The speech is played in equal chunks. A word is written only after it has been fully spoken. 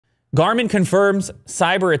Garmin confirms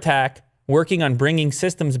cyber attack, working on bringing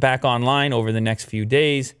systems back online over the next few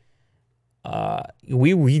days.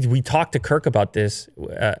 We talked to Kirk about this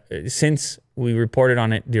since we reported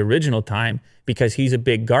on it the original time, because he's a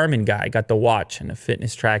big Garmin guy, got the watch and the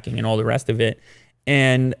fitness tracking and all the rest of it.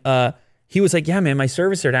 And he was like, yeah, man, my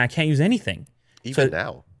service are down. I can't use anything. Even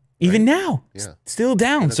now. Right? Even now. Yeah. Still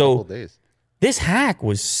down. In a couple days. This hack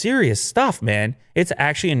was serious stuff, man. It's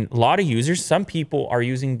actually in a lot of users. Some people are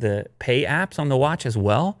using the pay apps on the watch as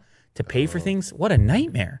well to pay for things. What a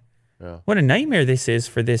nightmare. Yeah. What a nightmare this is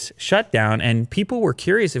for this shutdown. And people were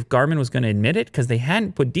curious if Garmin was going to admit it because they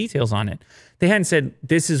hadn't put details on it. They hadn't said,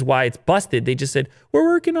 this is why it's busted. They just said, we're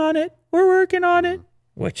working on it. We're working on it,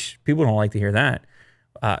 which people don't like to hear that.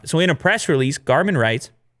 So in a press release, Garmin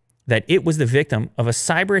writes that it was the victim of a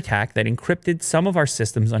cyber attack that encrypted some of our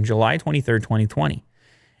systems on July 23rd, 2020,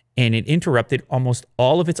 and it interrupted almost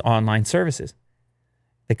all of its online services.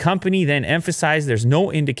 The company then emphasized there's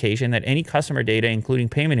no indication that any customer data, including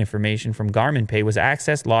payment information from Garmin Pay, was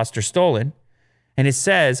accessed, lost, or stolen. And it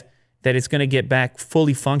says that it's going to get back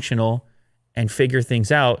fully functional and figure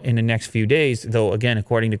things out in the next few days. Though, again,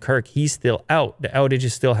 according to Kirk, he's still out. The outage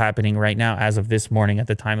is still happening right now as of this morning at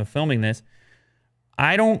the time of filming this.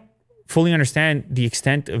 I don't fully understand the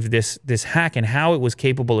extent of this hack and how it was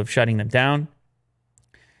capable of shutting them down.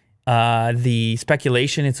 The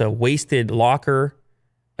speculation, it's a wasted locker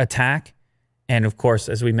attack. And of course,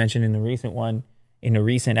 as we mentioned in the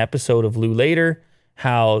recent episode of Lou Later,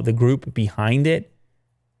 how the group behind it,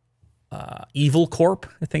 Evil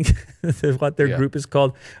Corp, I think is what their group is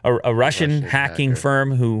called, a Russian hacking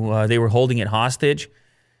firm who they were holding it hostage.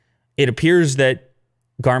 It appears that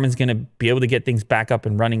Garmin's going to be able to get things back up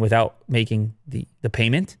and running without making the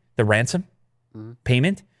payment, the ransom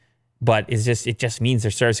payment. But it just means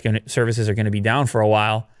their services are going to be down for a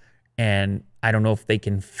while. And I don't know if they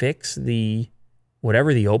can fix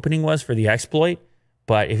whatever the opening was for the exploit.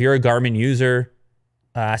 But if you're a Garmin user,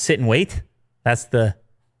 sit and wait. That's the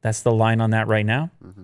line on that right now.